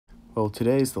Well,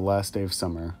 today is the last day of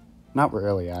summer. Not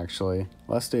really, actually.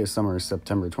 Last day of summer is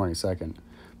September 22nd.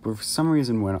 But for some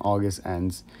reason, when August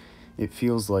ends, it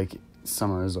feels like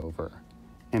summer is over.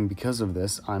 And because of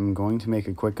this, I'm going to make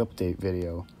a quick update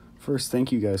video. First,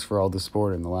 thank you guys for all the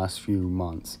support in the last few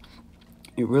months.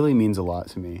 It really means a lot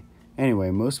to me. Anyway,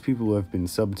 most people who have been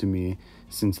subbed to me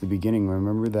since the beginning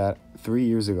remember that 3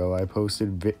 years ago I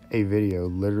posted a video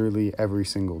literally every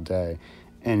single day,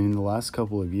 and in the last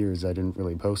couple of years I didn't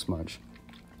really post much.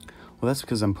 Well, that's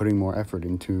because I'm putting more effort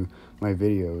into my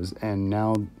videos, and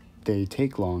now they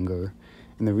take longer,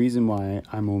 and the reason why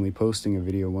I'm only posting a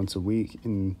video once a week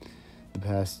in the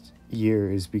past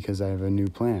year is because I have a new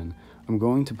plan. I'm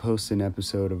going to post an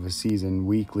episode of a season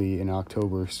weekly in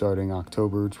October, starting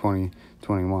October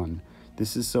 2021.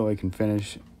 This is so I can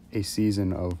finish a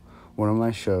season of one of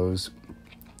my shows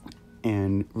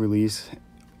and release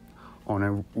on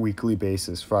a weekly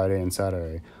basis, Friday and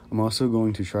Saturday. I'm also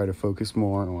going to try to focus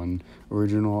more on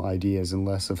original ideas and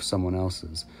less of someone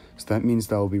else's. So that means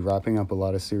that I'll be wrapping up a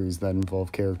lot of series that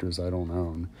involve characters I don't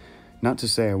own. Not to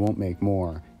say I won't make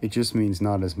more, it just means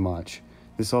not as much.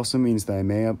 This also means that I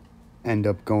may end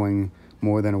up going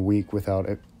more than a week without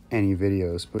any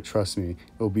videos, but trust me,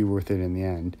 it'll be worth it in the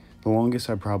end. The longest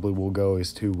I probably will go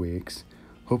is 2 weeks.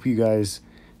 Hope you guys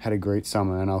had a great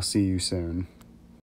summer, and I'll see you soon.